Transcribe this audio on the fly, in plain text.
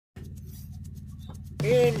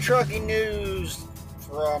In trucking news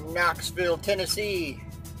from Knoxville, Tennessee,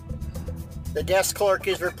 the desk clerk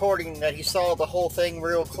is reporting that he saw the whole thing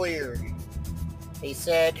real clear. He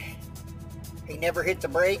said he never hit the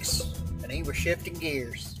brakes and he was shifting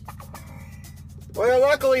gears. Well,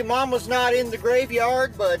 luckily Mom was not in the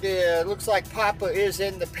graveyard, but it looks like Papa is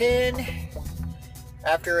in the pen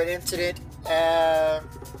after an incident.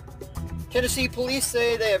 Tennessee police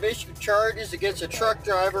say they have issued charges against a truck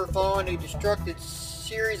driver following a destructive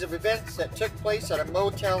series of events that took place at a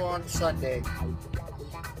motel on Sunday.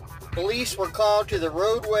 Police were called to the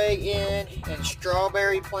Roadway Inn in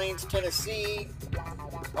Strawberry Plains, Tennessee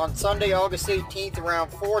on Sunday, August 18th around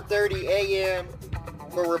 4:30 a.m.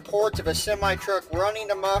 for reports of a semi-truck running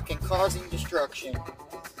amok and causing destruction.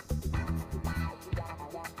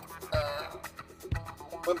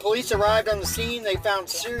 When police arrived on the scene, they found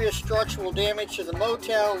serious structural damage to the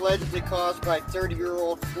motel allegedly caused by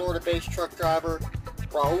 30-year-old Florida-based truck driver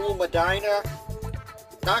Raul Medina.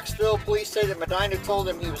 Knoxville police say that Medina told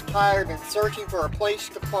him he was tired and searching for a place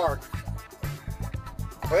to park.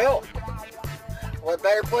 Well, what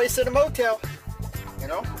better place than a motel? You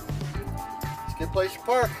know? It's a good place to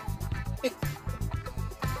park.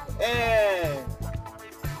 And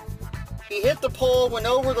he hit the pole, went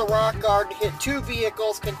over the rock garden, hit two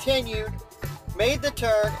vehicles, continued, made the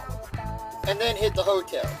turn, and then hit the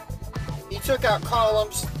hotel. He took out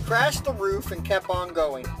columns, crashed the roof, and kept on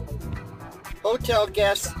going. Hotel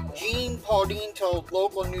guest Jean Pauldine told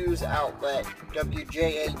local news outlet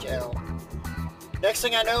WJHL. Next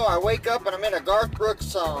thing I know, I wake up and I'm in a Garth Brooks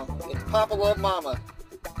song. It's Papa Love Mama.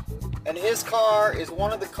 And his car is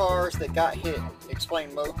one of the cars that got hit,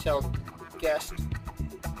 explained motel guest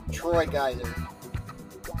Troy Geyser.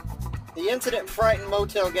 The incident frightened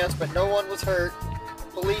motel guests, but no one was hurt.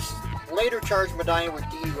 Police later charged Medina with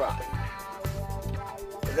DUI.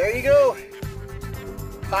 So there you go.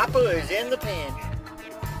 Papa is in the pen.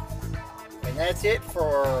 And that's it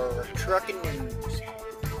for trucking news.